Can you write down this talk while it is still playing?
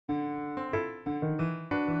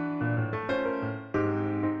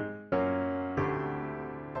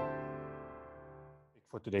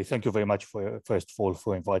today. Thank you very much first of all,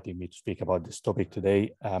 for inviting me to speak about this topic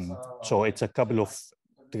today. So it's a couple of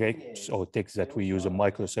tricks or tips that we use in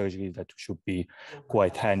microsurgery that should be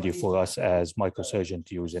quite handy for us as microsurgeon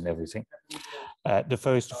to use in everything. The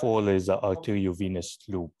first of all is the arteriovenous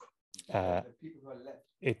loop.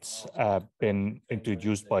 It's been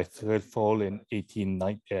introduced by Threadfall in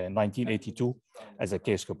 1982 as a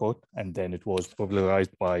case report, and then it was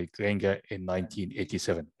popularized by Granger in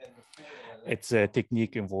 1987. Its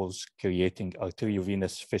technique involves creating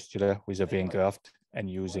arteriovenous fistula with a vein graft and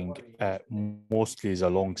using mostly the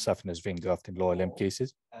long saphenous vein graft in lower limb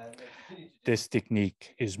cases. This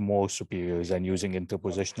technique is more superior than using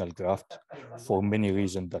interpositional graft for many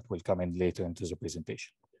reasons that will come in later into the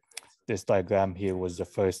presentation. This diagram here was the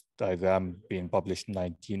first diagram being published in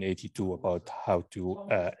 1982 about how to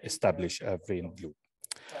establish a vein loop.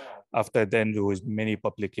 After then, there was many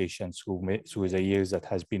publications through the years that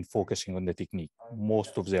has been focusing on the technique.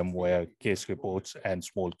 Most of them were case reports and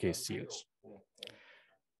small case series.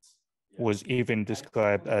 Was even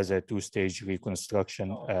described as a two-stage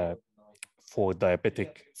reconstruction for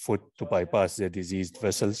diabetic foot to bypass the diseased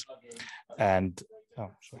vessels, and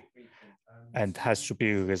has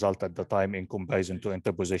superior result at the time in comparison to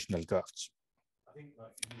interpositional grafts.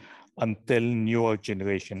 Until newer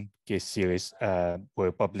generation case series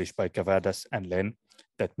were published by Cavadas and Len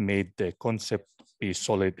that made the concept be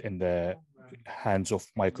solid in the hands of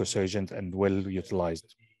microsurgeons and well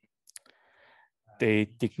utilized. The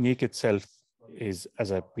technique itself is,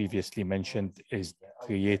 as I previously mentioned, is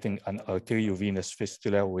creating an arteriovenous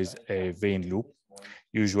fistula with a vein loop,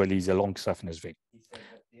 usually the long saphenous vein.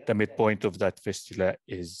 The midpoint of that fistula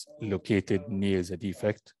is located near the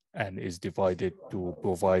defect and is divided to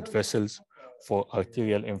provide vessels for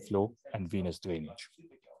arterial inflow and venous drainage.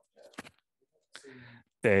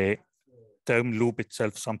 The term loop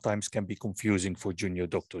itself sometimes can be confusing for junior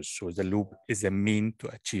doctors. So the loop is a mean to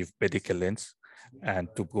achieve pedicle length and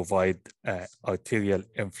to provide arterial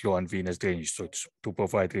inflow and venous drainage, so it's to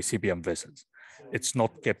provide recipient vessels. It's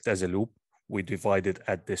not kept as a loop. We divide it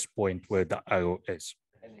at this point where the arrow is.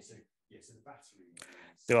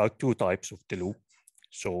 There are two types of the loop.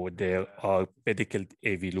 So there are pedicled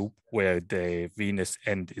AV loop, where the venous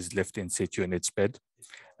end is left in situ in its bed,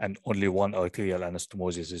 and only one arterial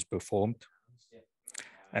anastomosis is performed.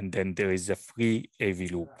 And then there is a free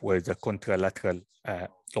AV loop, where the contralateral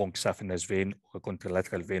long saphenous vein or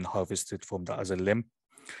contralateral vein harvested from the other limb,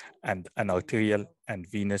 and an arterial and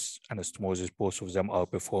venous anastomosis, both of them are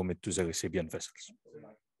performed to the recipient vessels.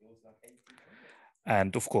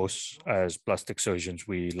 And of course, as plastic surgeons,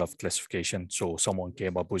 we love classification. So someone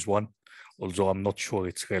came up with one, although I'm not sure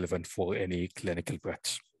it's relevant for any clinical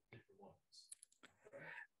practice.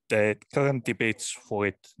 The current debates for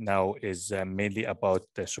it now is mainly about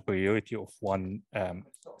the superiority of one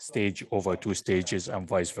stage over two stages and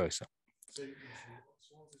vice versa.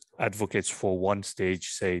 Advocates for one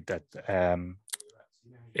stage say that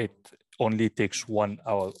it only takes 1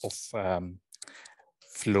 hour of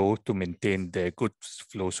flow to maintain the good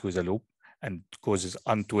flow through the loop and causes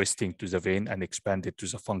untwisting to the vein and expand it to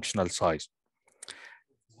the functional size.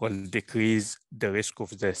 Will decrease the risk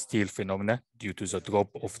of the steal phenomena due to the drop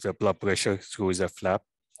of the blood pressure through the flap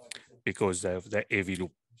because of the AV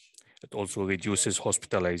loop. It also reduces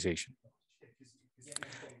hospitalization.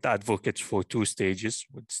 The advocates for two stages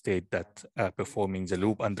would state that performing the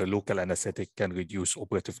loop under local anesthetic can reduce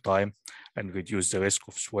operative time and reduce the risk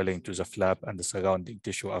of swelling to the flap and the surrounding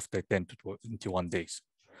tissue after 10 to 21 days.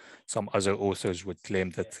 Some other authors would claim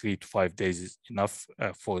that 3 to 5 days is enough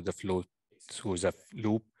for the flow through the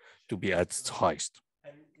loop to be at its highest.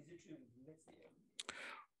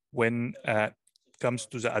 When it comes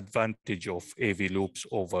to the advantage of AV loops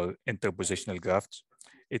over interpositional grafts,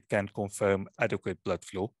 it can confirm adequate blood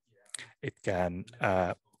flow. It can,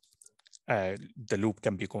 the loop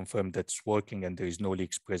can be confirmed that it's working and there is no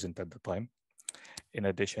leaks present at the time. In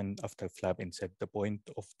addition, after flap inset, the point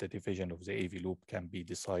of the division of the AV loop can be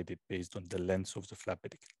decided based on the length of the flap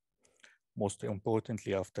pedicle. Most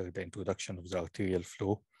importantly, after the introduction of the arterial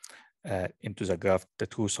flow into the graft, the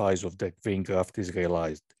true size of the vein graft is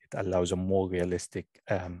realized. It allows a more realistic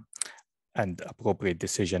and appropriate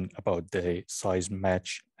decision about the size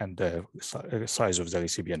match and the size of the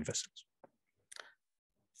recipient vessels.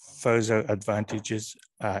 Further advantages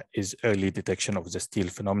is early detection of the steal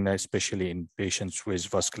phenomena, especially in patients with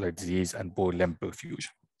vascular disease and poor limb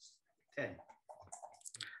perfusion.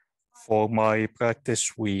 For my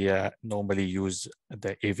practice, we normally use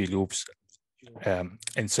the AV loops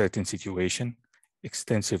in certain situations,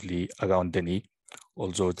 extensively around the knee,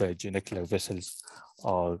 although the genicular vessels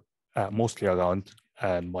are mostly around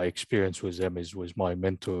and my experience with them is with my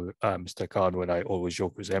mentor, Mr. Khan, when I always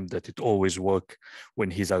joke with him that it always works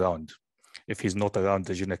when he's around. If he's not around,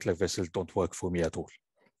 the genicular vessels don't work for me at all.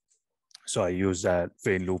 So I use that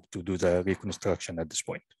vein loop to do the reconstruction at this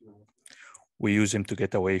point. We use him to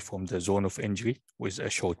get away from the zone of injury with a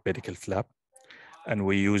short pedicle flap. And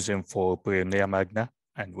we use him for perineum magna.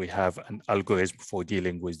 And we have an algorithm for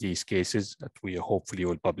dealing with these cases that we hopefully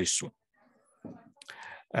will publish soon.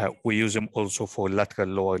 We use them also for lateral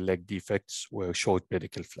lower leg defects where short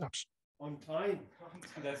pedicle flaps. On time.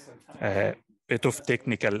 That's on time. Bit of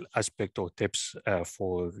technical aspect or tips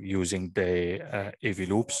for using the AV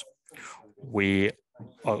loops. We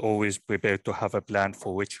are always prepared to have a plan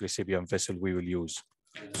for which recipient vessel we will use.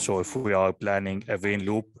 So if we are planning a vein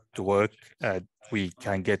loop to work, we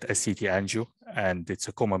can get a CT angio, and it's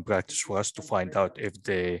a common practice for us to find out if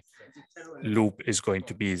the loop is going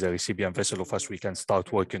to be the recipient vessel of us. We can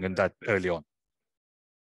start working on that early on.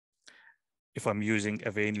 If I'm using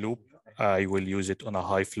a vein loop, I will use it on a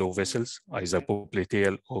high flow vessels, either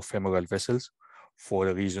popliteal or femoral vessels, for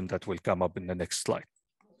a reason that will come up in the next slide.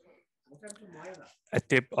 A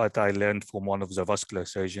tip that I learned from one of the vascular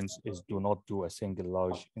surgeons is do not do a single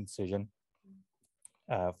large incision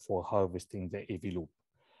for harvesting the AV loop.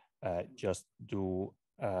 Just do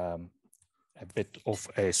a bit of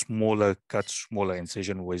a smaller cut, smaller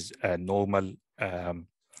incision with a normal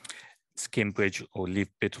skin bridge, or leave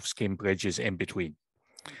bit of skin bridges in between.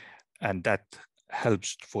 And that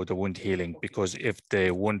helps for the wound healing, because if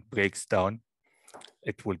the wound breaks down,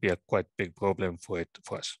 it will be a quite big problem for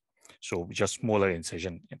us. So just smaller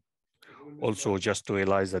incision. Also, just to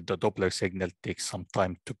realize that the Doppler signal takes some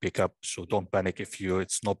time to pick up. So don't panic if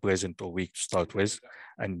it's not present or weak to start with,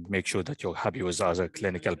 and make sure that you're happy with other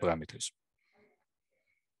clinical parameters.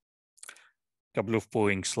 Couple of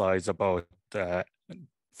boring slides about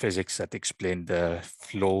physics that explain the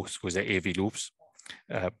flow through the AV loops.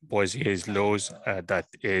 Poissier's laws that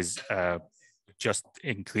is just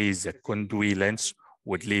increase the conduit length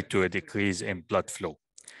would lead to a decrease in blood flow,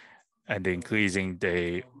 and increasing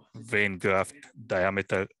the vein graft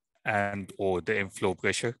diameter and or the inflow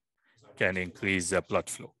pressure can increase the blood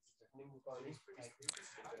flow.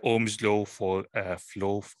 Ohm's law for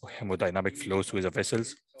flow, for hemodynamic flow through the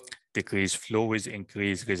vessels. Decreased flow with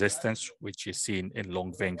increased resistance, which is seen in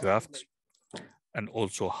long vein grafts. And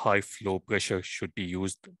also high flow pressure should be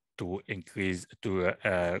used to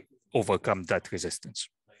overcome that resistance.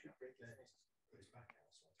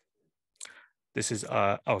 This is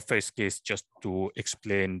our first case, just to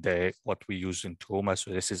explain what we use in trauma.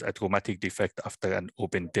 So this is a traumatic defect after an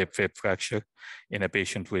open tip fib fracture in a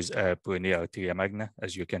patient with a peroneal arteria magna.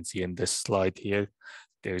 As you can see in this slide here,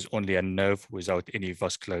 there is only a nerve without any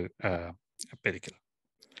vascular pedicle.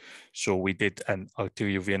 So we did an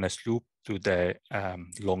arteriovenous loop to the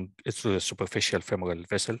superficial femoral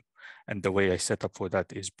vessel. And the way I set up for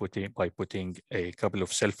that is by putting a couple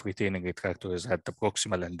of self-retaining retractors at the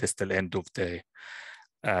proximal and distal end of the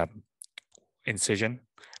incision,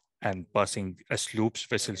 and passing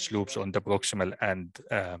vessel sloops on the proximal and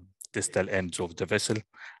distal ends of the vessel.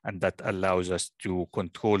 And that allows us to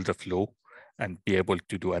control the flow and be able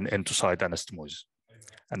to do an end-to-side anastomosis.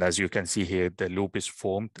 And as you can see here, the loop is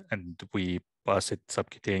formed, and we pass it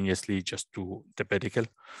subcutaneously just to the pedicle,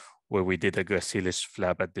 where we did a gracilis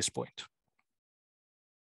flap at this point.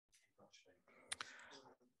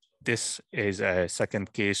 This is a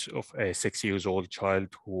second case of a 6-year-old child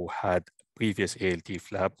who had previous ALT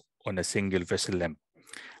flap on a single vessel limb,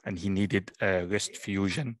 and he needed a wrist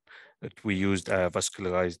fusion that we used a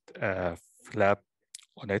vascularized flap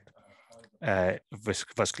on it.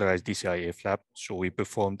 Vascularized DCIA flap. So we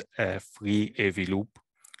performed a free AV loop,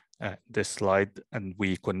 this slide, and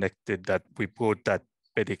we connected that, we brought that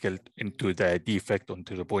pedicle into the defect,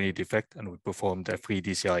 onto the bony defect, and we performed a free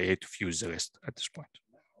DCIA to fuse the rest at this point.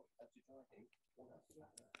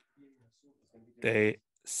 The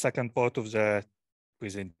second part of the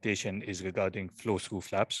presentation is regarding flow-through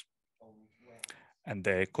flaps. And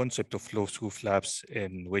the concept of flow-through flaps,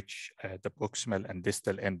 in which the proximal and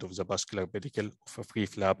distal end of the vascular pedicle of a free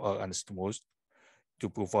flap are anastomosed to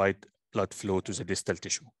provide blood flow to the distal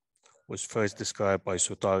tissue, was first described by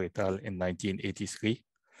Sotar et al. In 1983,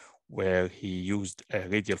 where he used a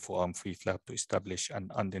radial forearm free flap to establish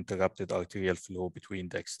an uninterrupted arterial flow between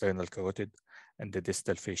the external carotid and the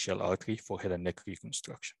distal facial artery for head and neck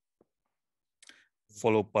reconstruction.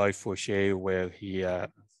 Followed by Fauché, where he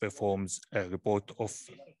performs a report of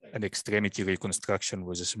an extremity reconstruction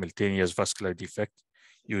with a simultaneous vascular defect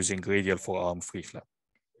using radial forearm free flap.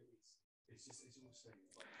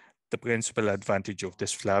 The principal advantage of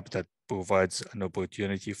this flap that provides an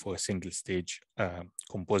opportunity for a single stage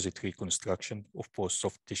composite reconstruction of both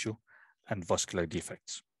soft tissue and vascular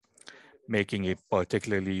defects, making it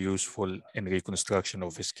particularly useful in reconstruction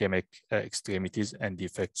of ischemic extremities and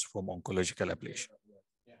defects from oncological ablation.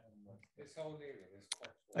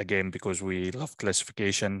 Again, because we love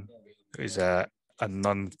classification, there is a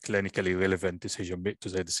non-clinically relevant decision to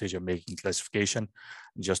the decision-making classification.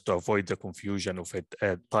 Just to avoid the confusion of it,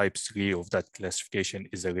 type 3 of that classification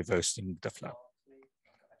is a reversing the flap.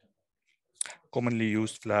 Commonly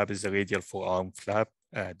used flap is the radial forearm flap,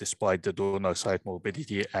 despite the donor site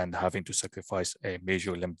morbidity and having to sacrifice a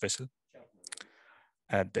major limb vessel.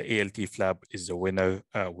 The ALT flap is the winner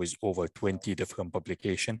with over 20 different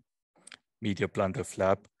publications. Medial plantar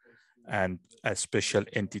flap, and a special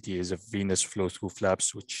entity is a venous flow-through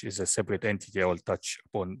flaps, which is a separate entity I will touch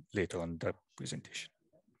upon later on the presentation.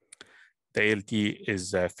 The ALT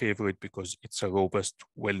is a favorite because it's a robust,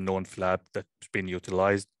 well-known flap that's been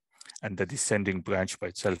utilized, and the descending branch by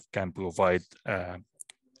itself can provide a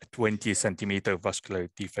 20 centimeter vascular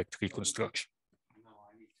defect reconstruction.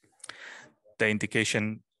 The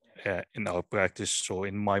indication in our practice, so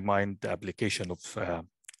in my mind, the application of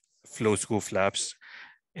flow-through flaps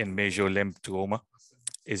in major limb trauma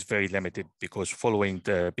is very limited because following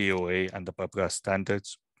the BOA and the BABRA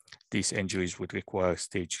standards, these injuries would require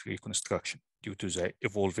stage reconstruction due to the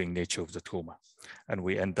evolving nature of the trauma. And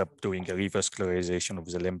we end up doing a revascularization of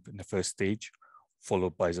the limb in the first stage,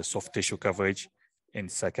 followed by the soft tissue coverage in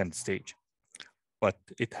second stage. But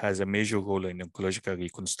it has a major role in oncological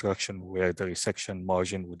reconstruction where the resection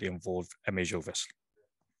margin would involve a major vessel.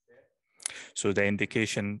 So the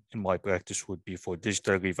indication in my practice would be for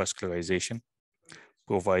digital revascularization,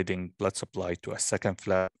 providing blood supply to a second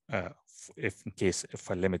flap if in case of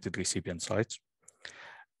a limited recipient sites.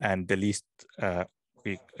 And the least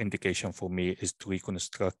indication for me is to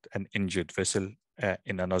reconstruct an injured vessel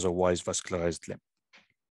in an otherwise vascularized limb.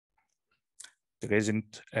 There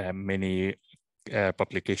isn't many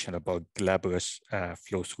publication about glabrous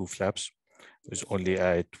flow-through flaps. There's only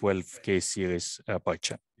a 12 case series by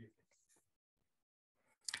Chen.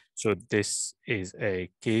 So this is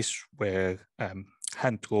a case where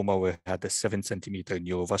hand trauma where had a 7 centimeter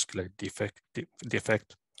neurovascular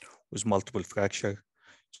defect with multiple fracture,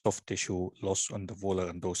 soft tissue loss on the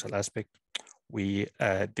volar and dorsal aspect. We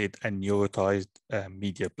did a neurotized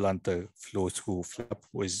medial plantar flow-through flap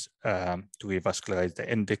with to revascularize the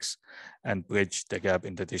index and bridge the gap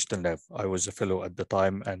in the digital nerve. I was a fellow at the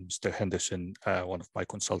time, and Mr. Henderson, one of my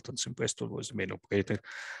consultants in Bristol, was the main operator.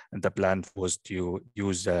 And the plan was to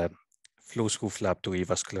use a flow-through flap to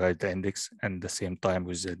revascularize the index, and at the same time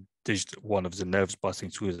with one of the nerves passing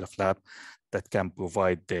through the flap that can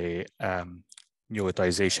provide the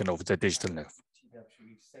neurotization of the digital nerve.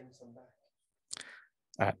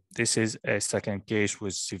 This is a second case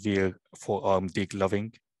with severe forearm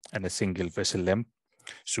degloving and a single vessel limb.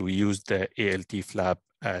 So we used the ALT flap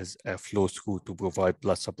as a flow through to provide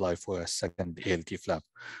blood supply for a second ALT flap.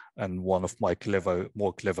 And one of my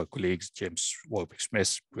more clever colleagues, James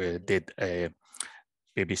Warwick-Smith, did a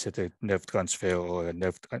babysitter nerve transfer or a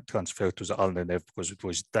nerve transfer to the ulnar nerve because it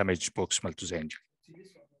was damaged proximal to the injury.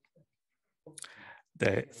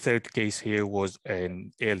 The third case here was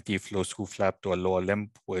an ALT flow-through flap to a lower limb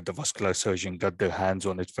where the vascular surgeon got their hands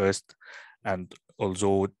on it first. And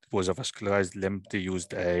although it was a vascularized limb, they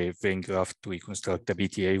used a vein graft to reconstruct the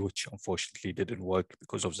BTA, which unfortunately didn't work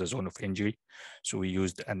because of the zone of injury. So we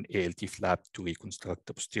used an ALT flap to reconstruct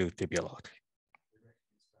the posterior tibial artery.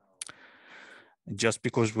 Just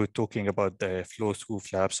because we're talking about the flow-through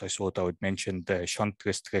flaps, I thought I would mention the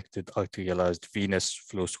shunt-restricted arterialized venous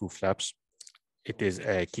flow-through flaps. It is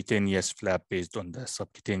a cutaneous flap based on the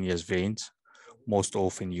subcutaneous veins, most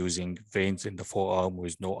often using veins in the forearm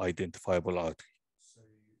with no identifiable artery.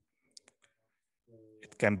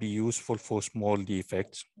 It can be useful for small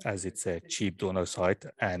defects as it's a cheap donor site,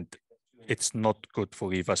 and it's not good for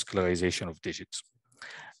revascularization of digits.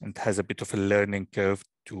 And has a bit of a learning curve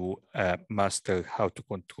to master how to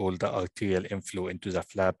control the arterial inflow into the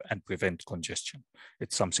flap and prevent congestion.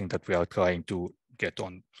 It's something that we are trying to get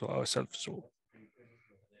on for ourselves.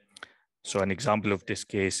 So an example of this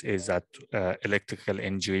case is that electrical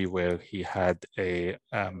injury where he had a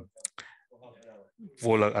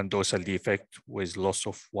volar and dorsal defect with loss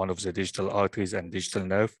of one of the digital arteries and digital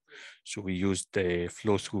nerve. So we used the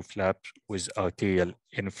flow-through flap with arterial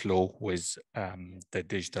inflow with the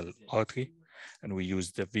digital artery, and we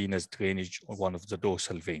used the venous drainage on one of the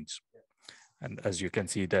dorsal veins. And as you can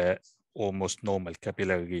see, the almost normal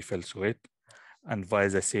capillary refill through it. And via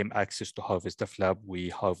the same axis to harvest the flap, we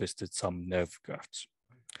harvested some nerve grafts.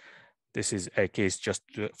 This is a case just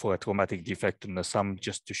for a traumatic defect in the thumb,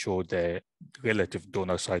 just to show the relative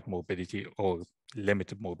donor site morbidity or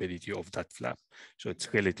limited morbidity of that flap. So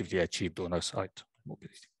it's relatively a cheap donor site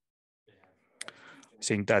morbidity. I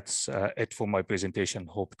think that's it for my presentation.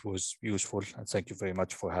 Hope it was useful, and thank you very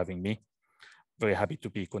much for having me. Very happy to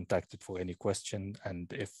be contacted for any question.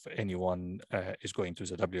 And if anyone is going to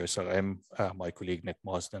the WSRM, my colleague Nick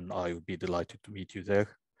Marsden and I would be delighted to meet you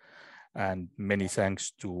there. And many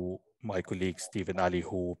thanks to my colleague Stephen Ali,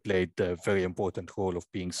 who played a very important role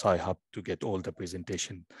of being Sci-Hub to get all the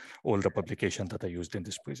presentation, all the publication that I used in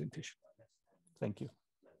this presentation. Thank you.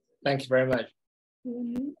 Thank you very much.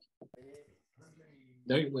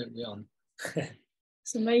 No, we're on.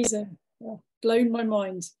 It's amazing. Yeah, blown my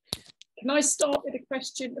mind. Can I start with a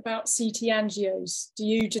question about CT angios? Do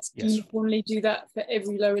you just uniformly do that for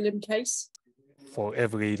every lower limb case? For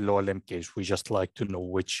every lower limb case, we just like to know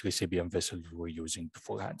which recipient vessels we're using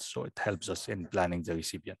beforehand. So it helps us in planning the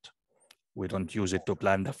recipient. We don't use it to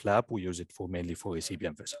plan the flap. We use it mainly for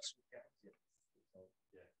recipient vessels.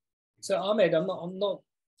 So Ahmed, I'm not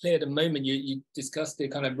clear at the moment. You discussed the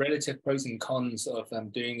kind of relative pros and cons of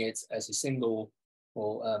doing it as a single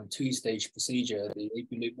or two-stage procedure.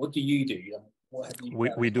 What do you do? What have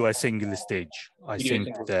you we do a single stage. I think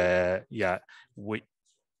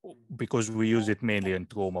because we use it mainly in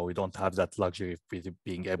trauma, we don't have that luxury of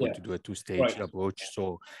being able to do a two-stage approach.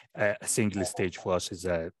 So a single stage for us is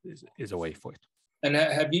a way for it. And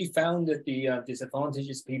have you found that the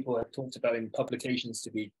disadvantages people have talked about in publications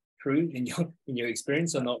to be true in your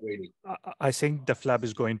experience, or not really? I think the flap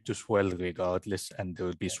is going to swell regardless, and there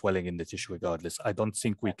will be swelling in the tissue regardless. I don't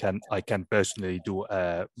think I can personally do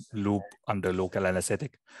a loop under local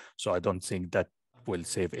anesthetic, so I don't think that will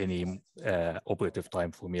save any operative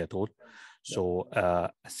time for me at all. So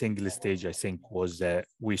a single stage, I think, was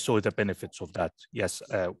we saw the benefits of that. Yes,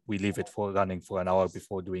 we leave it for running for an hour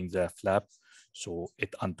before doing the flap, so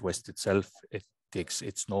it untwists itself, it takes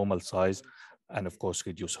its normal size, and of course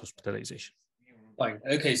reduce hospitalization. Fine.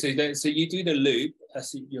 Okay, so you do the loop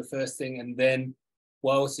as your first thing, and then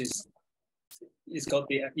whilst it's got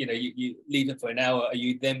the, you leave it for an hour, are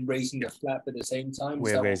you then raising the flap at the same time?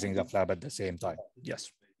 We're raising the flap at the same time, yes.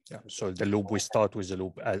 Yeah. So the loop, we start with the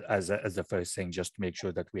loop as the first thing, just to make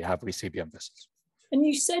sure that we have recipient vessels. And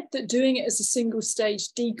you said that doing it as a single stage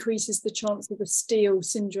decreases the chance of a Steele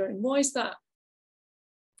syndrome. Why is that?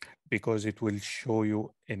 Because it will show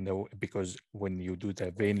you because when you do the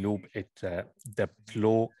vein loop, the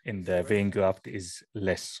flow in the vein graft is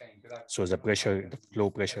less. So the flow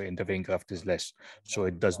pressure in the vein graft is less. So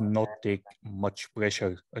it does not take much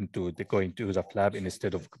pressure into going to the flap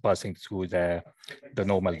instead of passing through the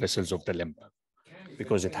normal vessels of the limb,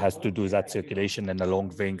 because it has to do that circulation in a long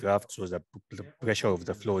vein graft. So the pressure of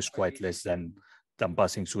the flow is quite less than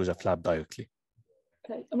passing through the flap directly.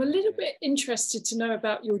 Okay, I'm a little bit interested to know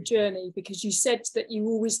about your journey, because you said that you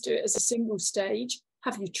always do it as a single stage.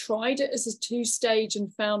 Have you tried it as a two-stage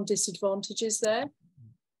and found disadvantages there?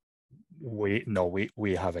 We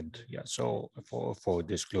haven't. Yeah. So for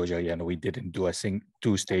disclosure, we didn't do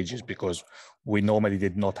two stages because we normally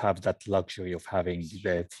did not have that luxury of having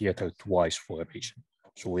the theater twice for a patient.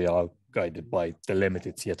 So we are guided by the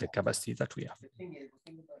limited theater capacity that we have.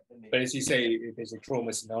 But as you say, if there's a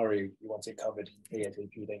trauma scenario, you want it covered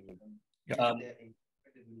ASAP, don't you?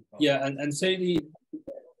 And so I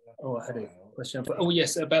had a question.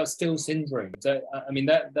 Yes, about Steele syndrome. So, I mean,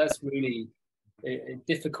 that's really a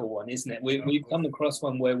difficult one, isn't it? We've come across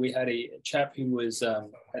one where we had a chap who was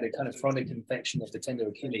had a kind of chronic infection of the tender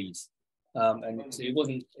Achilles, and so it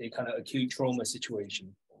wasn't a kind of acute trauma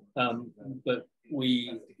situation, but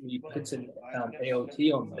we put an ALT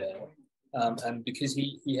on there. And because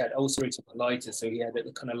he had ulcerative colitis, so he had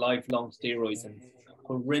a kind of lifelong steroids and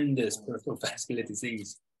horrendous peripheral vascular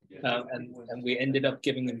disease. And we ended up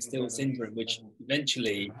giving him Steele syndrome, which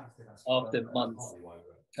eventually, after months,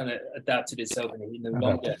 kind of adapted itself, and he no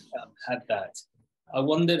longer had that. I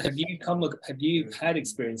wondered, have you had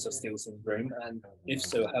experience of Steele syndrome, and if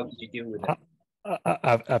so, how did you deal with it?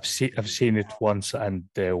 I've seen it once, and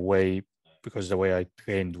because the way I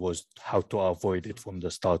trained was how to avoid it from the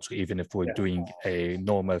start. So even if we're doing a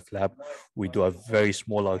normal flap, we do a very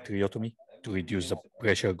small arteriotomy to reduce the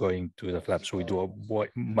pressure going to the flap. So we do a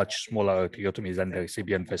much smaller arteriotomy than the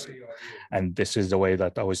recipient vessel. And this is the way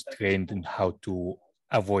that I was trained in how to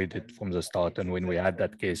avoid it from the start. And when we had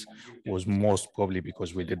that case, it was most probably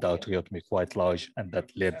because we did the arteriotomy quite large, and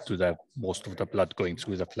that led to most of the blood going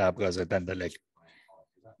through the flap rather than the leg.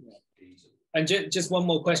 And just one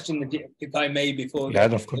more question, if I may, before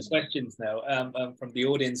of course. questions now from the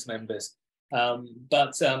audience members.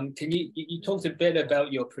 Can you talked a bit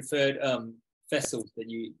about your preferred vessels that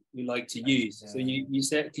you like to use? So you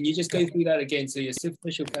said, can you just go through that again? So your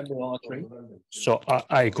superficial femoral artery. So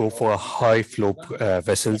I go for high flow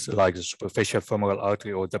vessels like the superficial femoral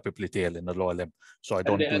artery or the popliteal in the lower limb. So I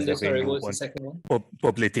don't do the sorry, vein what was the one. second one?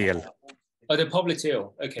 Popliteal. Oh, the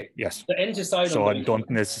popliteal. Okay. Yes. The endocyte. So I don't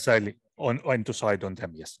necessarily on endocyte on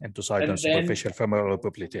them. Yes, endocyte on superficial femoral or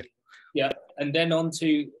popliteal. Yeah, and then on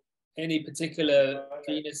to any particular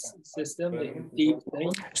venous system, deep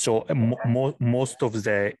thing. So most of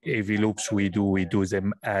the AV loops we do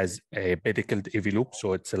them as a pedicled AV loop.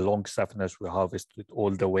 So it's a long saphenous. We harvest it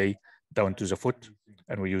all the way down to the foot,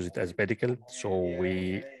 and we use it as pedicled. So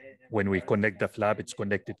when we connect the flap, it's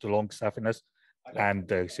connected to long saphenous and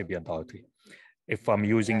the recipient artery. If I'm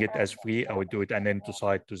using it as free, I would do it an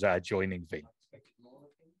endocyte to the adjoining vein.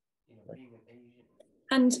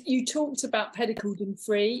 And you talked about pedicled and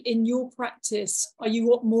free. In your practice, are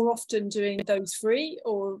you more often doing those free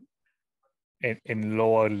or? In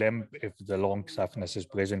lower limb, if the long saphenous is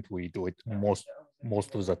present, we do it most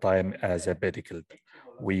of the time as a pedicled.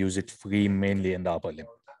 We use it free mainly in the upper limb.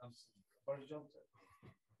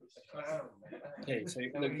 Okay, so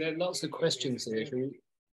look, there are lots of questions here.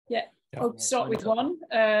 Yeah. I'll start with one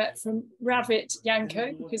from Ravit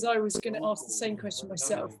Yanko, because I was going to ask the same question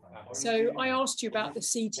myself. So I asked you about the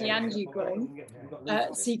CT angiogram,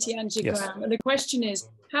 yes. And the question is,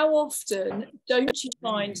 how often don't you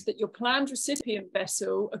find that your planned recipient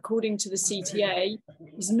vessel, according to the CTA,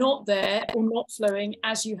 is not there or not flowing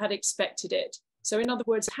as you had expected it? So in other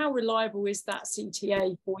words, how reliable is that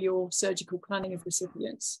CTA for your surgical planning of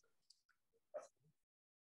recipients?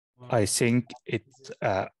 I think it,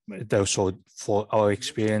 so for our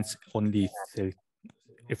experience, only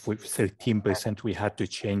 13% we had to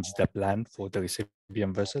change the plan for the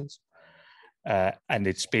recipient vessels. And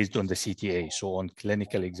it's based on the CTA. So on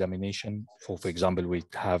clinical examination, for example, we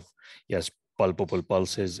have, yes, palpable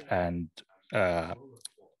pulses and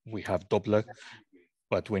we have Doppler.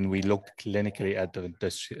 But when we looked clinically at the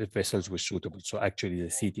vessels were suitable. So actually the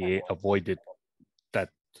CTA avoided that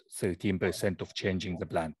 13% of changing the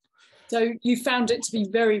plan. So you found it to be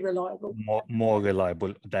very reliable? More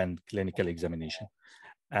reliable than clinical examination.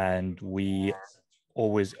 And we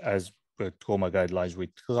always, as per trauma guidelines, we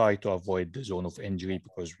try to avoid the zone of injury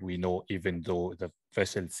because we know even though the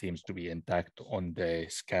vessel seems to be intact on the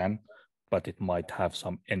scan, but it might have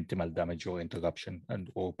some intimal damage or interruption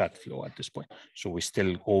or bad flow at this point. So we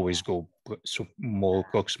still always go more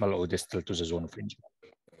proximal or distal to the zone of injury.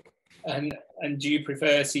 And do you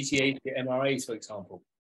prefer CTA to MRAs, for example?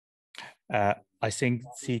 I think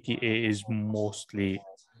CTA is mostly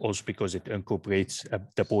also because it incorporates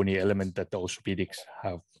the bony element that the orthopedics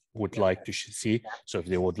would like to see. So if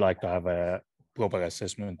they would like to have a proper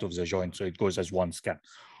assessment of the joint, so it goes as one scan.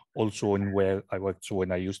 Also in where I worked, so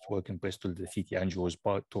when I used to work in Bristol, the CT angio was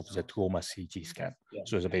part of the trauma CT scan. Yeah.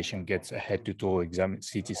 So the patient gets a head-to-toe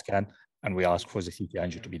CT scan, and we ask for the CT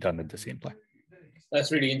angio to be done at the same time. That's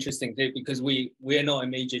really interesting too, because we're not a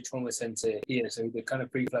major trauma center here, so the kind of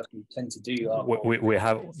pre-flaps we tend to do are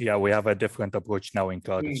we have a different approach now in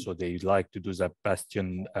Cardiff. So they like to do the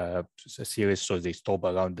bastion series, so they stop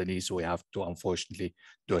around the knee. So we have to unfortunately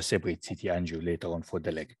do a separate CT angio later on for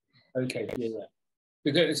the leg. Okay, yeah.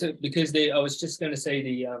 Because I was just going to say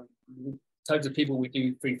the types of people we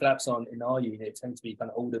do free flaps on in our unit tend to be kind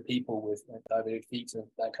of older people with diabetic feet and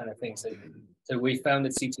that kind of thing. So we found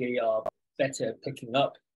that CTA are better at picking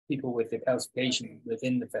up people with the calcification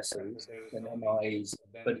within the vessels than MRAs.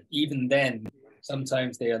 But even then,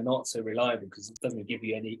 sometimes they are not so reliable because it doesn't give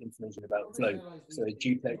you any information about flow. So a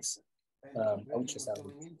duplex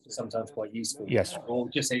ultrasound is sometimes quite useful. Yes. Or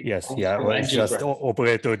just a well, it's just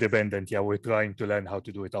operator dependent. Yeah, we're trying to learn how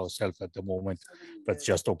to do it ourselves at the moment, but it's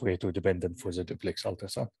just operator dependent for the duplex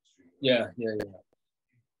ultrasound. Yeah.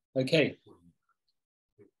 Okay.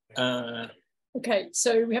 Okay,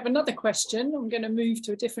 so we have another question. I'm going to move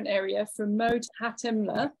to a different area from Mode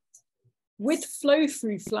Hatemla. With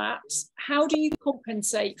flow-through flaps, how do you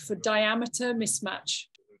compensate for diameter mismatch?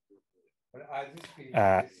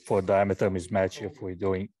 For diameter mismatch, if we're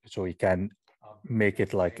doing, so we can make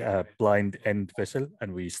it like a blind end vessel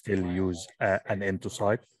and we still use an end to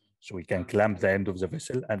side. So we can clamp the end of the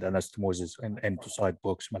vessel and anastomosis and end to side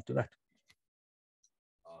proximal to that.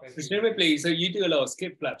 Presumably, so you do a lot of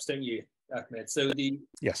skip flaps, don't you, Ahmed? So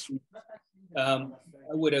yes, I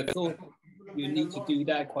would have thought you need to do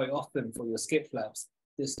that quite often for your skip flaps.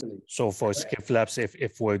 distally? So for skip flaps,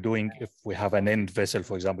 if we have an end vessel,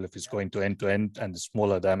 for example, if it's going to end and a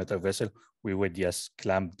smaller diameter vessel, we would just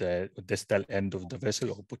clamp the distal end of the vessel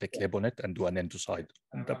or put a clip on it and do an end to side.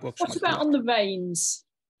 What about on the veins?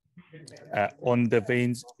 On the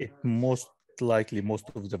veins, it most likely most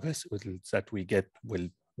of the vessels that we get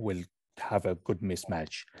will have a good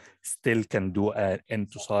mismatch. Still can do an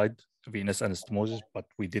end to side venous anastomosis, but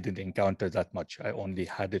we didn't encounter that much. I only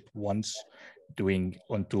had it once doing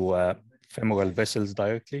onto femoral vessels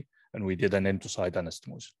directly, and we did an end to side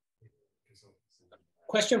anastomosis.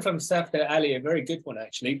 Question from Safda Ali, a very good one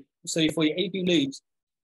actually. So for your AV loops,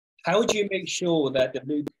 how do you make sure that the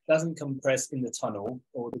loop doesn't compress in the tunnel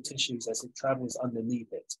or the tissues as it travels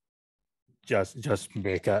underneath it? Just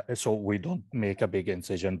make so we don't make a big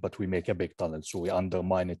incision, but we make a big tunnel, so we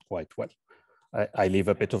undermine it quite well. I leave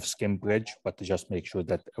a bit of skin bridge, but just make sure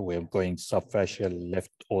that we're going subfascial,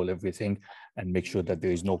 left everything, and make sure that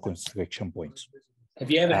there is no constriction points. Have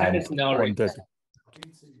you ever had a scenario?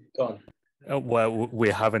 Go on. Well, we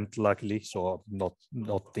haven't, luckily, so not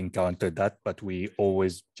encountered that, but we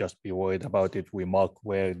always just be worried about it. We mark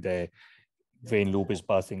where the vein loop is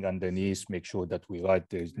passing underneath, make sure that we write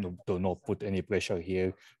do not put any pressure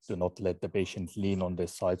here, do not let the patient lean on the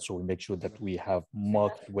side. So we make sure that we have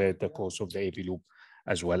marked where the course of the AV loop,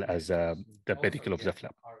 as well as the pedicle of the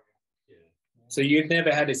flap. So you've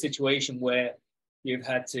never had a situation where you've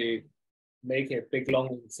had to make a big long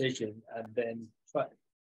incision and then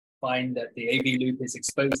find that the AV loop is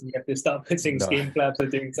exposed and you have to start putting skin flaps or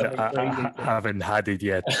doing something crazy? I haven't had it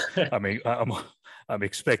yet. I mean, I'm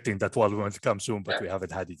expecting that one will come soon, but we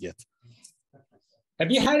haven't had it yet.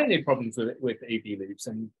 Have you had any problems with AV loops?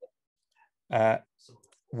 And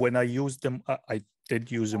when I used them, I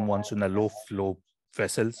did use them once on a low flow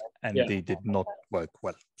vessels, and they did not work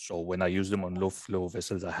well. So when I used them on low flow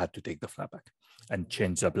vessels, I had to take the flap back and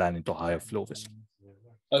change the plan into higher flow vessel.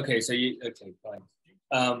 Okay, so okay, fine.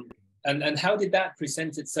 And how did that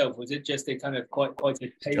present itself? Was it just a kind of quite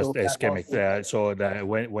a pale? Just ischemic. So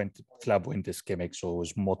when flap went ischemic, so it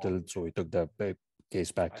was mottled. So we took the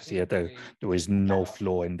case back to theater. There was no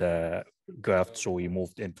flow in the graft, so we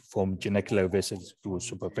moved from genicular vessels to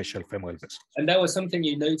superficial femoral vessels. And that was something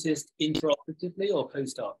you noticed intraoperatively or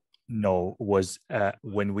post-op? No, it was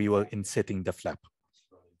when we were insetting the flap.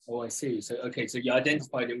 Oh, I see. So okay, so you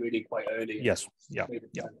identified it really quite early. Yes. Yeah. Okay,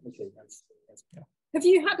 that's Have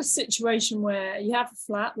you had a situation where you have a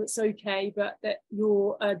flap that's okay, but that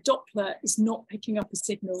your Doppler is not picking up a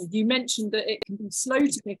signal? You mentioned that it can be slow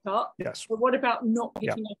to pick up. Yes. But what about not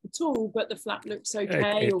picking up at all, but the flap looks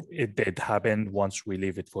okay? It did happen. Once we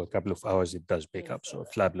leave it for a couple of hours, it does pick up. So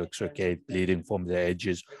flap looks okay, bleeding from the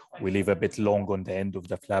edges. We leave a bit long on the end of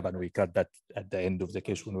the flap, and we cut that at the end of the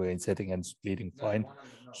case when we're insetting, and it's bleeding fine.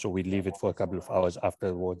 So we leave it for a couple of hours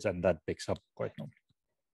afterwards, and that picks up quite normally.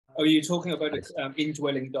 Oh, you're talking about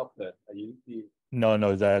indwelling Doppler? Are you? No,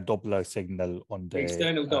 the Doppler signal on the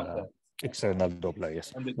external Doppler. External Doppler,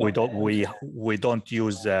 yes. We don't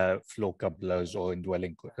use flow couplers or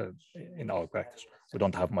indwelling in our practice. We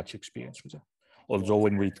don't have much experience with them. Although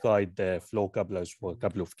when we tried the flow couplers for a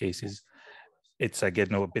couple of cases, it's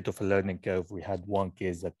again a bit of a learning curve. We had one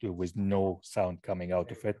case that there was no sound coming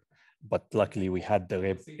out of it, but luckily we had the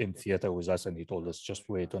rep in theater with us, and he told us just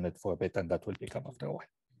wait on it for a bit, and that will pick up after a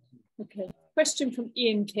while. Okay. Question from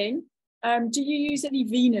Ian King. Do you use any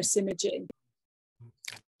venous imaging?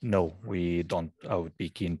 No, we don't. I would be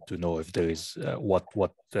keen to know if there is what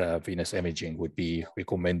venous imaging would be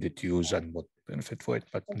recommended to use and what benefit for it.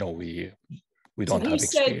 But no, we don't have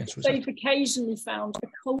experience with they've occasionally found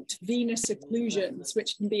occult venous occlusions,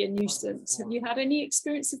 which can be a nuisance. Have you had any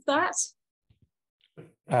experience of that?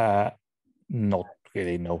 Not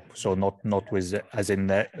really, no. So not with as in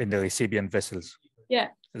the recipient vessels. Yeah.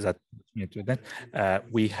 Is that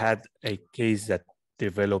we had a case that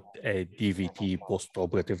developed a DVT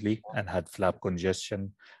post-operatively and had flap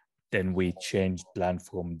congestion. Then we changed plan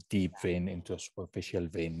from deep vein into a superficial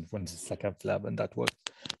vein when the second flap, and that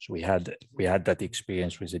worked. So we had that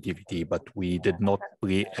experience with the DVT, but we did not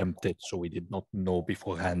preempt it. So we did not know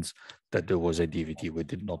beforehand that there was a DVT. We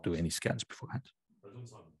did not do any scans beforehand.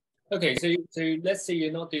 Okay, so let's say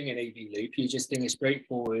you're not doing an AV loop, you're just doing a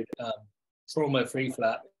straightforward trauma-free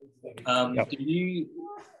flap. Do you,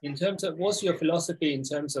 in terms of, what's your philosophy in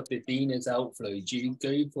terms of the venous outflow? Do you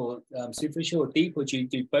go for superficial or deep, or do you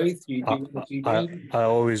do both? I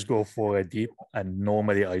always go for a deep, and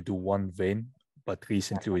normally I do one vein, but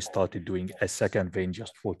recently we started doing a second vein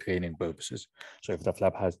just for training purposes. So if the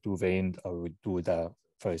flap has two veins, I would do the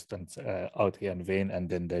first and artery and vein, and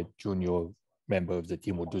then the junior member of the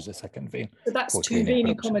team will do the second vein. So that's for two training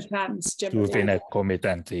vena purposes. comitants Two generally. vena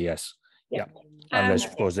comitanti, yes. Yeah. Unless,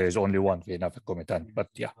 of course, there is only one vena comitant, but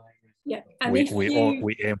yeah. Yeah. And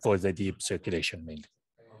we aim for the deep circulation mainly.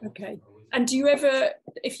 Okay. And do you ever,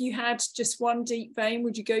 if you had just one deep vein,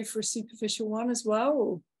 would you go for a superficial one as well?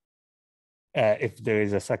 Or? If there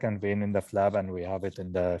is a second vein in the flap and we have it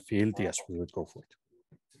in the field, yes, we would go for it.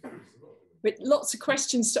 With lots of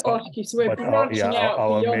questions to ask you, so we're branching out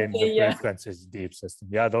our beyond main preference is deep system.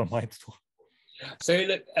 Yeah, I don't mind. So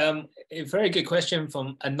look, a very good question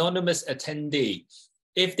from anonymous attendee.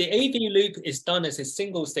 If the AV loop is done as a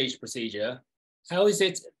single stage procedure, how is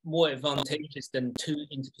it more advantageous than two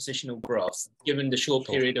interpositional grafts, given the short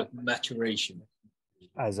period of maturation?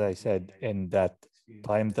 As I said, in that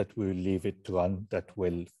time that we will leave it to run, that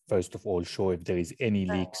will first of all show if there is any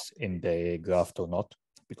leaks in the graft or not,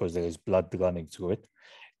 because there is blood running through it.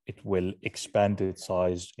 It will expand its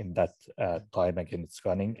size in that time again it's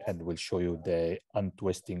running, and will show you the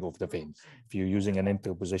untwisting of the vein. If you're using an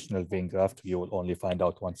interpositional vein graft, you will only find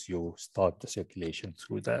out once you start the circulation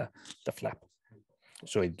through the flap.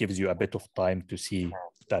 So it gives you a bit of time to see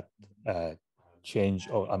that change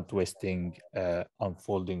or untwisting,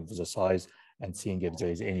 unfolding of the size, and seeing if there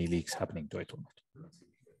is any leaks happening to it or not.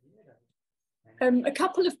 A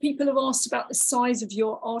couple of people have asked about the size of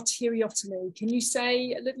your arteriotomy. Can you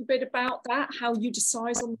say a little bit about that, how you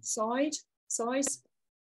decide on the size?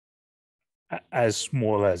 As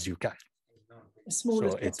small as you can. As small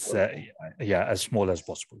as possible. Yeah, as small as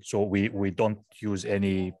possible. So we don't use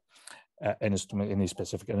any instrument, any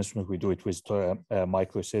specific instrument. We do it with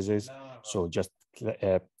micro scissors. So just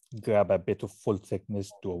grab a bit of full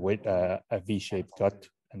thickness, do a V-shaped cut,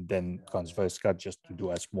 and then transverse cut, just to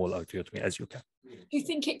do as small arteriotomy as you can. Do you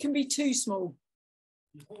think it can be too small?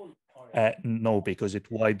 No, because it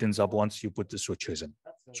widens up once you put the sutures in.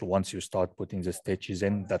 So once you start putting the stitches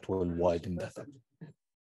in, that will widen that up.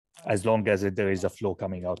 As long as there is a flow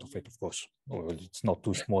coming out of it, of course. Or it's not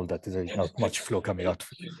too small that there is not much flow coming out of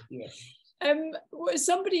it. Yeah.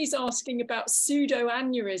 Somebody's asking about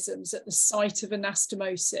pseudoaneurysms at the site of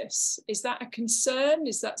anastomosis. Is that a concern?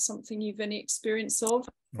 Is that something you've any experience of?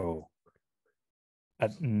 No.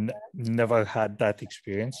 I've never had that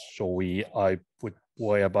experience. So I would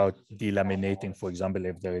worry about delaminating, for example,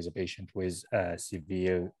 if there is a patient with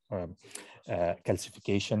severe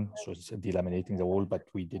calcification, so it's delaminating the wall, but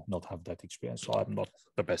we did not have that experience. So I'm not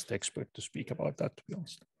the best expert to speak about that, to be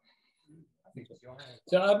honest.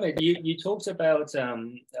 So Ahmed, you talked about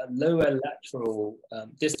lower lateral,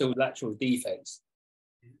 distal lateral defects.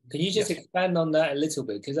 Can you just expand on that a little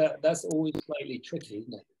bit? Because that's always slightly tricky,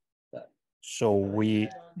 isn't it? So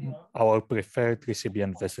our preferred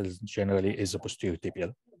recipient vessels generally is a posterior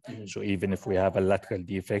tibial. Mm-hmm. So even if we have a lateral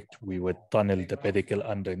defect, we would tunnel the pedicle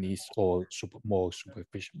underneath or more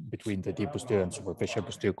superficial between the deep posterior and superficial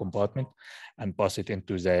posterior compartment, and pass it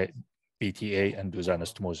into the PTA and do the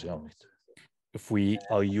anastomosis on it. If we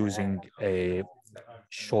are using a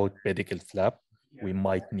short pedicle flap, we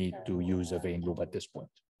might need to use a vein loop at this point.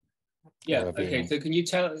 Yeah. Okay. So can you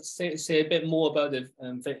say a bit more about the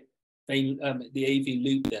AV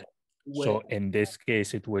loop then? So in this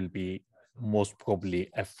case, it will be most probably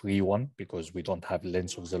a free one, because we don't have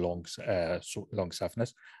length of the long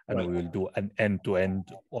softness, and we will do an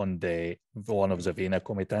end-to-end on the one of the vena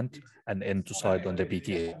comitant and end-to-side on the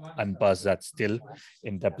PTA, and pass that still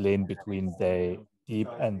in the plane between the deep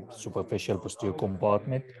and superficial posterior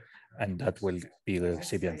compartment, and that will be the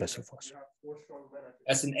recipient vessel for us.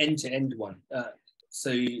 That's an end-to-end one.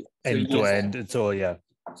 End-to-end. So yeah.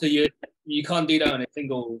 So you can't do that on a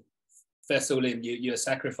single vessel in. You're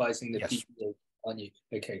sacrificing the PTA, aren't you?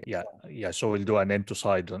 Okay. Yeah. So we'll do an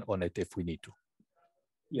end-to-side on it if we need to.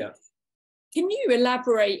 Yeah. Can you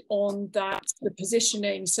elaborate on that, the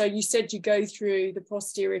positioning? So you said you go through the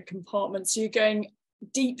posterior compartment. So you're going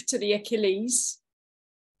deep to the Achilles.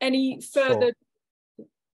 Any further?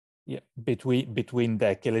 Between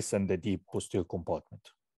the Achilles and the deep posterior compartment.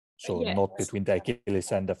 So not between the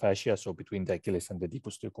Achilles and the fascia, so between the Achilles and the deep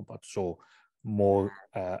posterior compartment. So more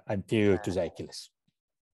anterior to the Achilles.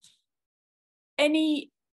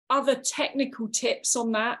 Any other technical tips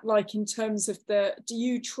on that? Like in terms of do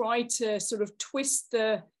you try to sort of twist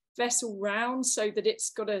the vessel round so that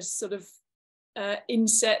it's got a sort of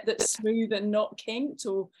inset that's smooth and not kinked?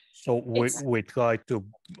 Or so we try to,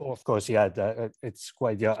 of course, it's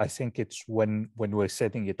quite, I think it's when we're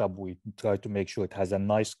setting it up, we try to make sure it has a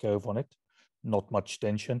nice curve on it, not much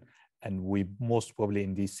tension, and we most probably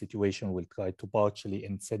in this situation will try to partially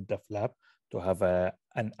inset the flap to have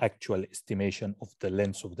an actual estimation of the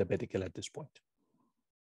length of the pedicle at this point.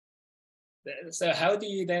 So how do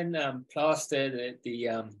you then plaster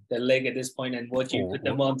the leg at this point, and what do you put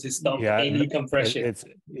them on to stop any compression?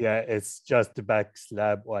 It's just the back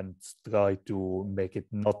slab and try to make it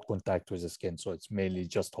not contact with the skin. So it's mainly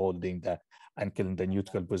just holding the ankle in the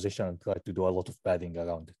neutral position and try to do a lot of padding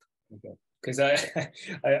around it. Okay. Because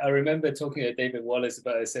I remember talking to David Wallace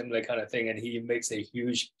about a similar kind of thing, and he makes a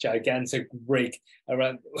huge, gigantic rig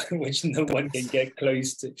around which no one can get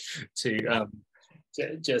close to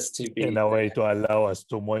just to be in a way to allow us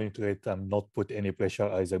to monitor it and not put any pressure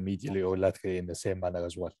either medially or laterally in the same manner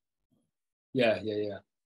as well. Yeah.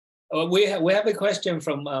 We have a question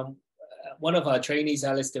from one of our trainees,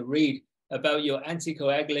 Alistair Reed, about your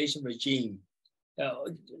anticoagulation regime.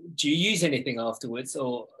 Do you use anything afterwards,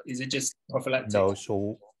 or is it just prophylactic? No,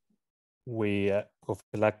 so we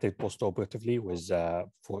prophylactic postoperatively with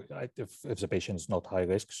if the patient is not high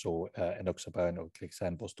risk, so enoxaparin or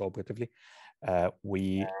Clexane postoperatively.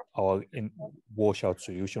 We are in washout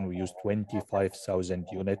solution. We use 25,000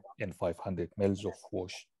 units in 500 mils of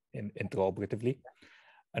wash intraoperatively,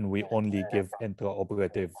 and we only give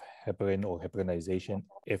intraoperative heparin or heparinization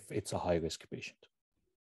if it's a high risk patient.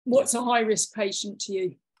 What's a high risk patient to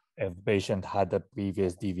you? If the patient had a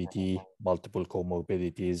previous DVT, multiple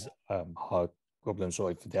comorbidities, heart problems, or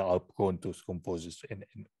if they are prone to thrombosis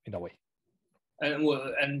in a way.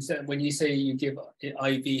 And so when you say you give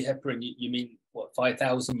IV heparin, you mean what,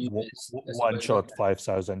 5,000 units? One shot,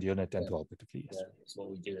 5,000 units intraoperatively. Yes. Yeah, that's what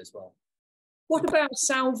we do as well. What about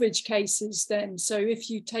salvage cases then? So if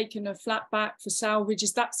you've taken a flat back for salvage,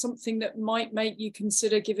 is that something that might make you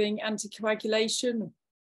consider giving anticoagulation?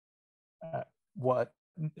 What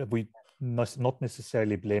we not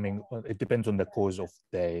necessarily blaming, it depends on the cause of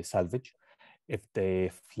the salvage. If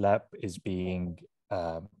the flap is being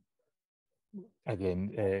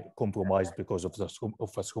compromised because of a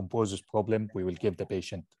thrombosis problem, we will give the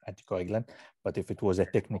patient anticoagulant. But if it was a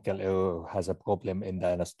technical error, has a problem in the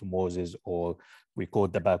anastomosis, or we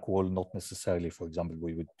caught the back wall, not necessarily, for example,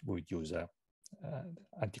 we would use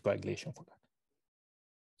anticoagulation for that.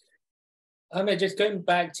 Ahmed, just going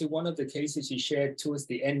back to one of the cases you shared towards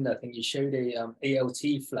the end, I think you showed a ALT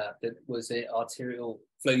flap that was an arterial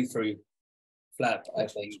flow-through flap, I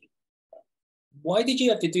think. Why did you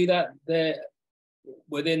have to do that there?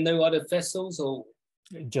 Were there no other vessels, or?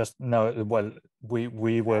 Just no, well,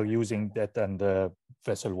 we were using that, and the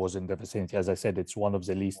vessel was in the vicinity. As I said, it's one of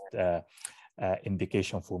the least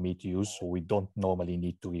indication for me to use, so we don't normally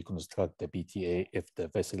need to reconstruct the PTA if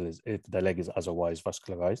the leg is otherwise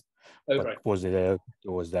vascularized. Oh, but right. Was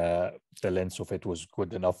the length of it was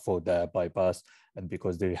good enough for the bypass, and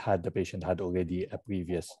because the patient had already a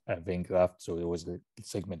previous vein graft, so there was a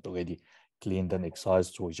segment already cleaned and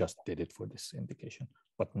excised, so we just did it for this indication,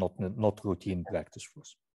 but not routine practice for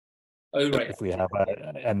us. Oh, right. If we have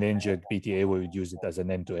an injured PTA, we would use it as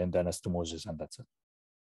an end-to-end anastomosis, and that's it.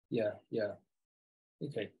 Yeah.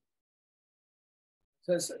 Okay.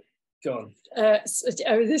 So go on.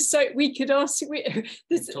 We could ask.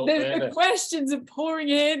 The questions are pouring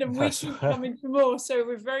in, and we keep coming for more. So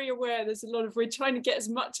we're very aware. There's a lot of. We're trying to get as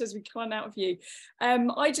much as we can out of you.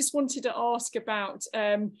 I just wanted to ask about.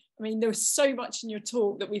 I mean, there was so much in your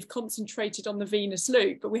talk that we've concentrated on the venous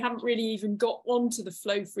loop, but we haven't really even got onto the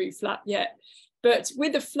flow-through flap yet. But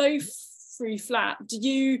with the flow-through flap, do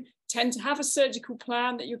you tend to have a surgical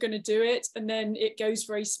plan that you're going to do it and then it goes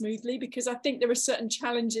very smoothly? Because I think there are certain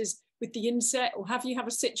challenges with the inset, or have you have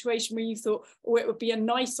a situation where you thought, oh, it would be a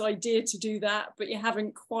nice idea to do that, but you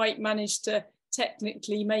haven't quite managed to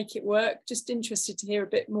technically make it work? Just interested to hear a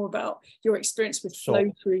bit more about your experience with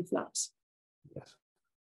flow-through flaps. Yes.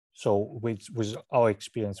 So with our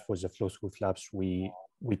experience with the flow-through flaps, we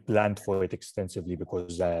planned for it extensively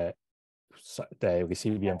because the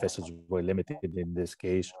recipient vessels were limited in this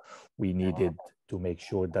case. We needed to make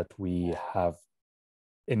sure that we have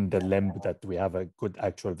in the limb that we have a good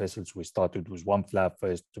actual vessels. We started with one flap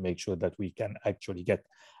first to make sure that we can actually get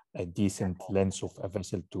a decent length of a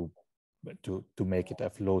vessel to make it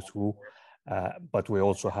a flow through. But we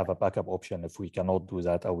also have a backup option. If we cannot do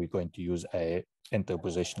that, are we going to use a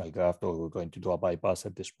interpositional graft, or we're going to do a bypass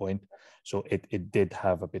at this point? So it did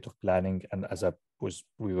have a bit of planning, and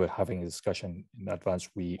we were having a discussion in advance,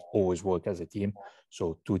 we always work as a team.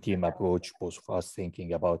 So two-team approach, both of us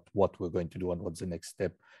thinking about what we're going to do and what's the next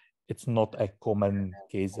step. It's not a common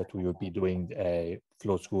case that we would be doing a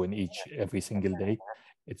flow through in every single day.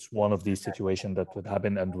 It's one of these situations that would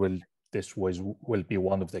happen, and will be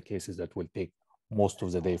one of the cases that will take most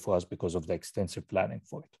of the day for us because of the extensive planning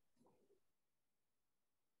for it.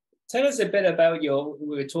 Tell us a bit about we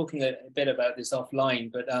were talking a bit about this offline,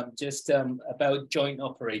 but just about joint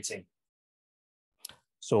operating.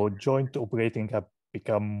 So joint operating have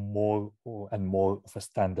become more and more of a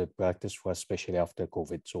standard practice for us, especially after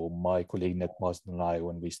COVID. So my colleague Nick Marsden and I,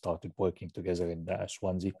 when we started working together in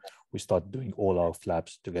Swansea, we started doing all our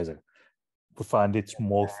flaps together. We find it's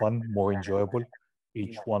more fun, more enjoyable.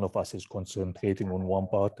 Each one of us is concentrating on one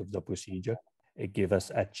part of the procedure. It gives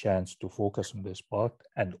us a chance to focus on this part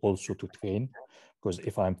and also to train. Because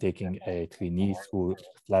if I'm taking a trainee through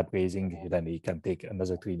flap raising, then he can take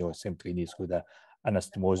another trainee or same trainee through the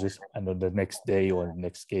anastomosis. And on the next day or the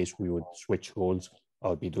next case, we would switch roles.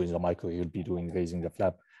 I'll be doing the micro, he'll be doing raising the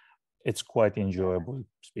flap. It's quite enjoyable,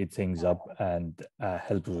 speed things up and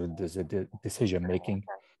help with this decision making.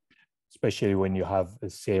 Especially when you have the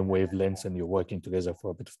same wavelengths and you're working together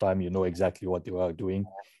for a bit of time, you know exactly what you are doing.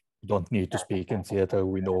 You don't need to speak in theatre.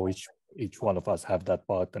 We know each one of us have that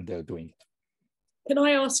part and they're doing it. Can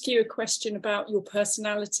I ask you a question about your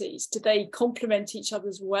personalities? Do they complement each other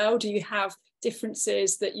as well? Do you have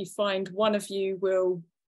differences that you find one of you will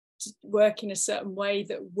work in a certain way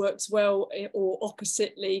that works well or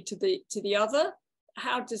oppositely to the other?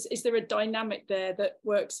 Is there a dynamic there that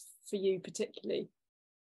works for you particularly?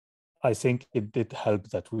 I think it did help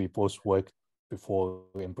that we both worked before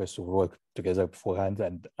Impress to work together beforehand,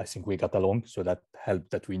 and I think we got along. So that helped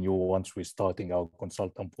that we knew once we're starting our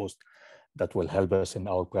consultant post, that will help us in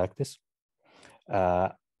our practice.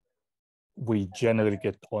 We generally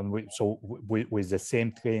get on with the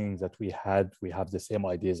same training that we have the same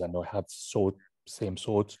ideas and we have same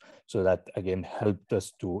thoughts. So that again helped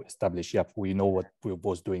us to establish, we know what we're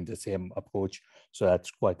both doing, the same approach. So that's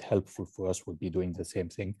quite helpful for us. We'll be doing the same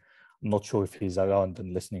thing. I'm not sure if he's around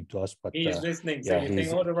and listening to us, but he's listening, so you're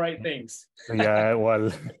saying all the right things. Yeah,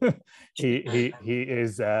 well, he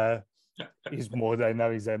is he's more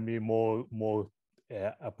dynamic than me, more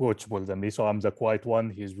approachable than me. So I'm the quiet one.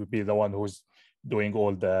 He would be the one who's doing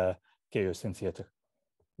all the chaos in theatre.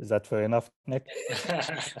 Is that fair enough, Nick?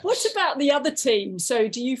 What about the other team? So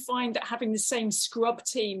do you find that having the same scrub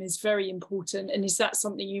team is very important? And is that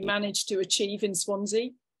something you managed to achieve in Swansea?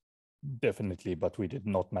 Definitely, but we did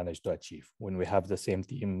not manage to achieve. When we have the same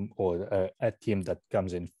team or a team that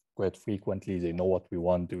comes in quite frequently, they know what we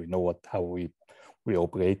want, we know how we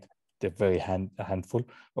operate. They're very handful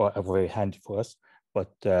or very handy for us.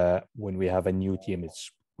 But when we have a new team, it's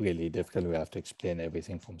really difficult. We have to explain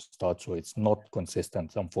everything from start. So it's not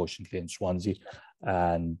consistent, unfortunately, in Swansea.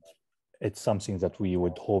 And it's something that we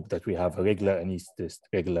would hope that we have a regular anaesthetist,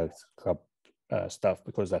 regular scrub staff,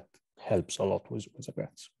 because that helps a lot with the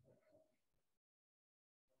grants.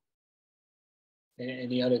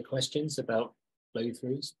 Any other questions about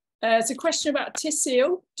flow-throughs? It's a question about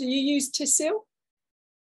TISIL. Do you use TISIL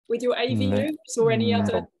with your AV loops or any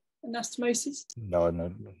other anastomosis? No,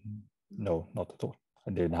 not at all.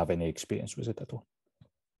 I didn't have any experience with it at all.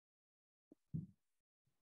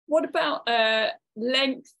 What about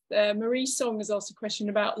length? Marie Song has asked a question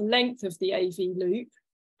about length of the AV loop.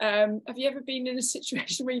 Have you ever been in a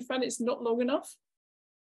situation where you found it's not long enough?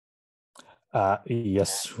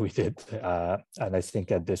 Yes, we did. And I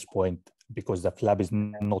think at this point, because the flap is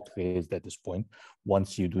not raised at this point,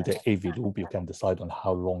 once you do the AV loop, you can decide on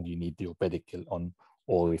how long you need your pedicle on,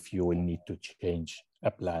 or if you will need to change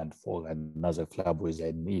a plan for another flap with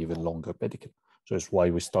an even longer pedicle. So it's why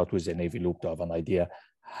we start with an AV loop to have an idea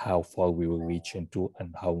how far we will reach into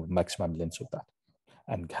and how maximum length of that.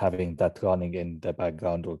 And having that running in the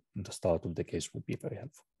background or in the start of the case would be very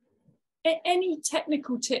helpful. Any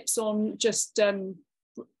technical tips on just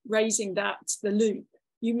raising the loop?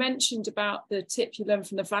 You mentioned about the tip you learned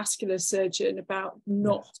from the vascular surgeon about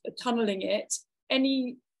not tunneling it.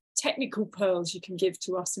 Any technical pearls you can give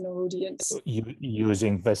to us in our audience?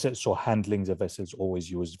 Using vessels, so handling the vessels,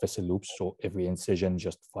 always use vessel loops. So every incision,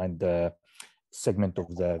 just find the segment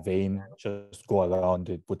of the vein, just go around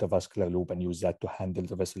it, put a vascular loop and use that to handle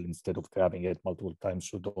the vessel instead of grabbing it multiple times,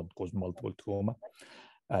 so don't cause multiple trauma.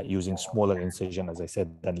 Using smaller incision, as I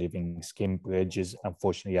said, than leaving skin bridges.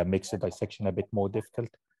 Unfortunately, makes the dissection a bit more difficult,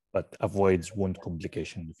 but avoids wound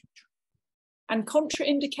complication in the future. And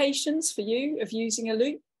contraindications for you of using a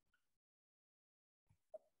loop?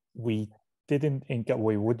 We haven't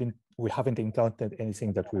encountered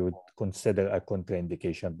anything that we would consider a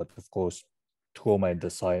contraindication, but of course, trauma in the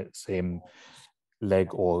same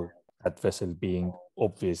leg or that vessel being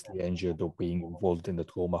obviously injured or being involved in the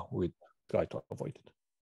trauma, we try to avoid it.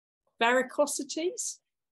 Varicosities?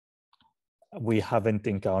 We haven't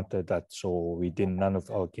encountered that, so none of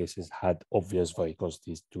our cases had obvious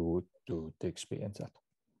varicosities to experience that.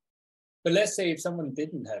 But let's say if someone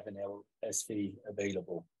didn't have an LSV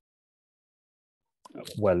available.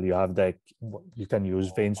 well, you can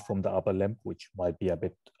use veins from the upper limb, which might be a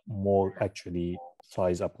bit more actually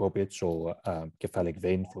size appropriate. So cephalic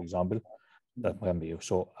vein, for example, that can be used.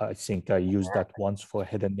 So I think I used that once for a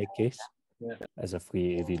head and neck case as a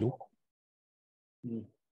free AV loop.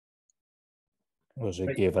 Because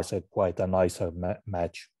it gave us quite a nicer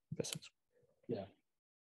match vessels. Yeah,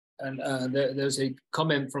 and there's a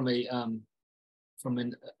comment from a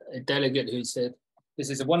delegate who said, "This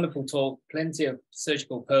is a wonderful talk, plenty of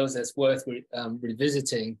surgical pearls that's worth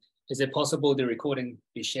revisiting. Is it possible the recording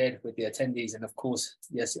be shared with the attendees?" And of course,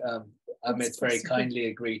 yes, Ahmed very kindly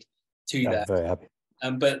agreed to that. I'm very happy.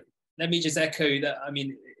 But let me just echo that. I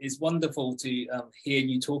mean, it's wonderful to hear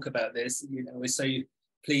you talk about this. You know, we're so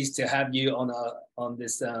pleased to have you on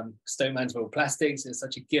this stone mandible plastics. You're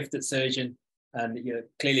such a gifted surgeon, and you're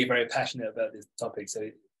clearly very passionate about this topic.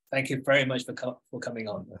 So thank you very much for coming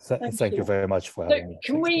on. Thank you very much for having me.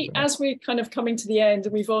 Can we, as we're kind of coming to the end,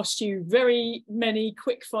 and we've asked you very many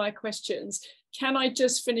quick fire questions, can I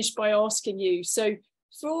just finish by asking you, so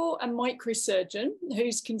for a microsurgeon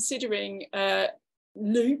who's considering a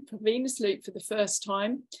venous loop for the first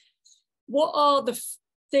time, what are the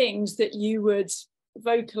things that you would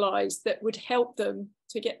vocalize that would help them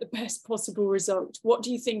to get the best possible result? What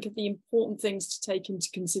do you think are the important things to take into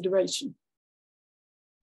consideration?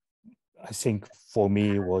 I think for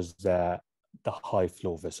me was the high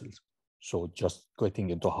flow vessels. So just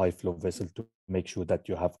getting into high flow vessel to make sure that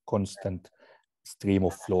you have constant stream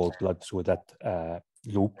of flow of blood through that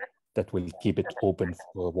loop that will keep it open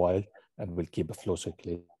for a while and will keep the flow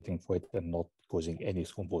circulating for it and not causing any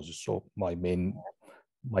thrombosis. So my main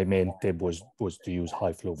tip was to use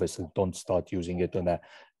high flow vessel. Don't start using it on a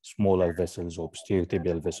smaller vessels or posterior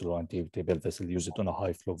tibial vessel or anterior tibial vessel. Use it on a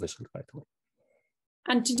high flow vessel right away.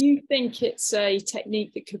 And do you think it's a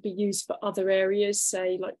technique that could be used for other areas,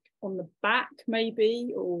 say like on the back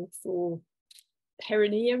maybe, or for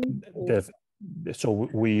perineum? So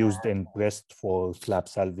we used in breast for flap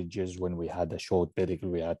salvages when we had a short pedicle,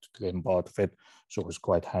 we had to trim part of it. So it was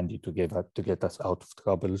quite handy to get us out of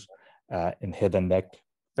troubles. In head and neck,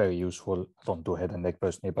 very useful. I don't do head and neck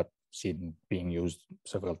personally, but seen being used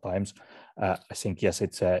several times. I think, yes,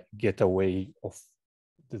 it's a getaway of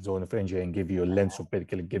the zone of injury and give you a length of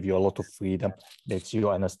pedicle, give you a lot of freedom, makes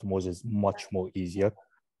your anastomosis much more easier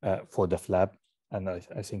for the flap. And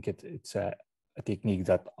I think it's a technique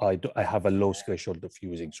that I have a low threshold of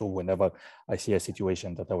using. So whenever I see a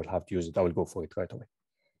situation that I will have to use it, I will go for it right away.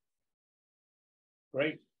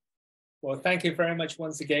 Great. Well, thank you very much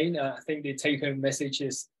once again. I think the take-home message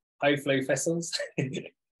is high flow vessels.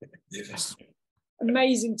 Yes.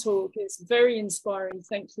 Amazing talk. It's very inspiring.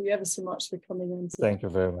 Thank you ever so much for coming in today. Thank you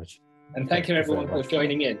very much. And thank you everyone for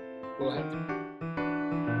joining in. We'll have